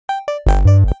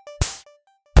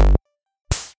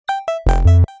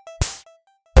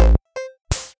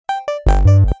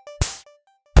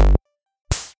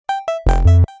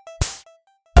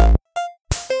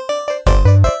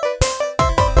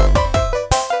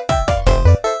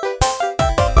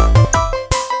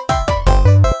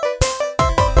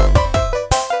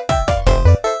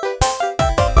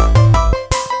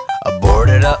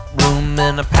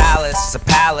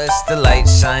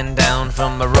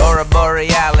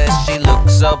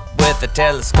with a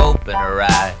telescope in her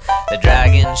eye. The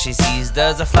dragon she sees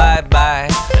does a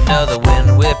flyby. Another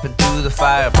wind whipping through the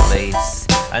fireplace.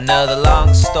 Another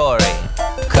long story,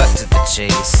 cut to the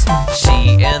chase.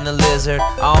 She and the lizard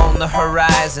on the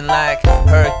horizon, like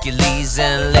Hercules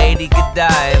and Lady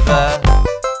Godiva.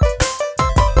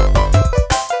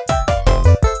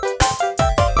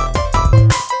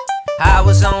 I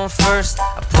was on first,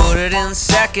 I put it in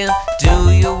second.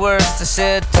 Do your worst, I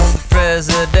said to the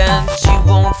president. You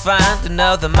won't find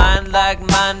another mind like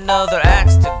mine, another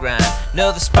axe to grind,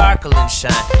 another sparkle and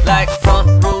shine, like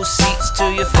front row seats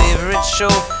to your favorite show,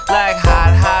 like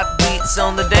hot beats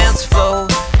on the dance floor,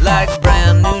 like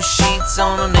brand new sheets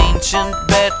on an ancient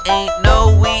bed. Ain't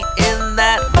no wheat in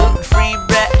that gluten-free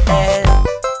bread.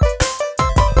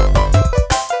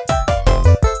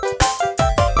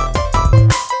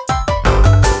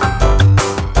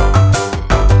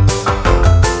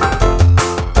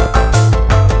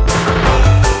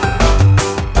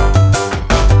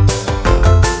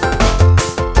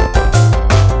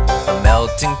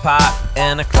 Pot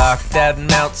and a clock that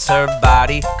melts her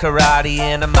body. Karate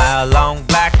in a mile-long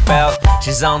black belt.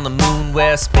 She's on the moon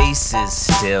where space is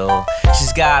still.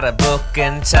 She's got a book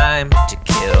and time to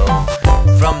kill.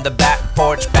 From the back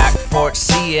porch,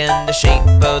 seeing the shape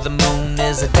of the moon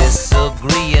is a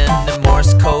disagreeing in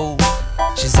Morse code.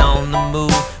 She's on the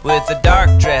move with a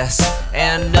dark dress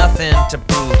and nothing to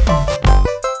prove.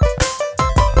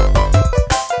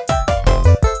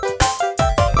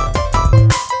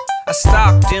 I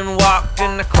stalked and walked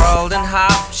and I crawled and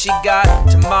hopped. She got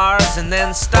to Mars and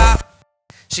then stopped.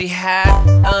 She had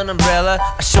an umbrella,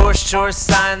 a sure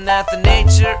sign that the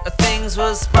nature of things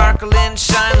was sparkle and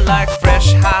shine, like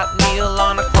fresh hot meal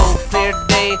on a cold clear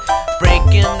day.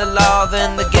 Breaking the law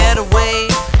then the getaway,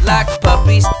 like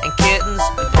puppies and kittens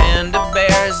and panda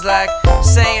bears, like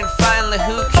saying finally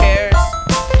who cares.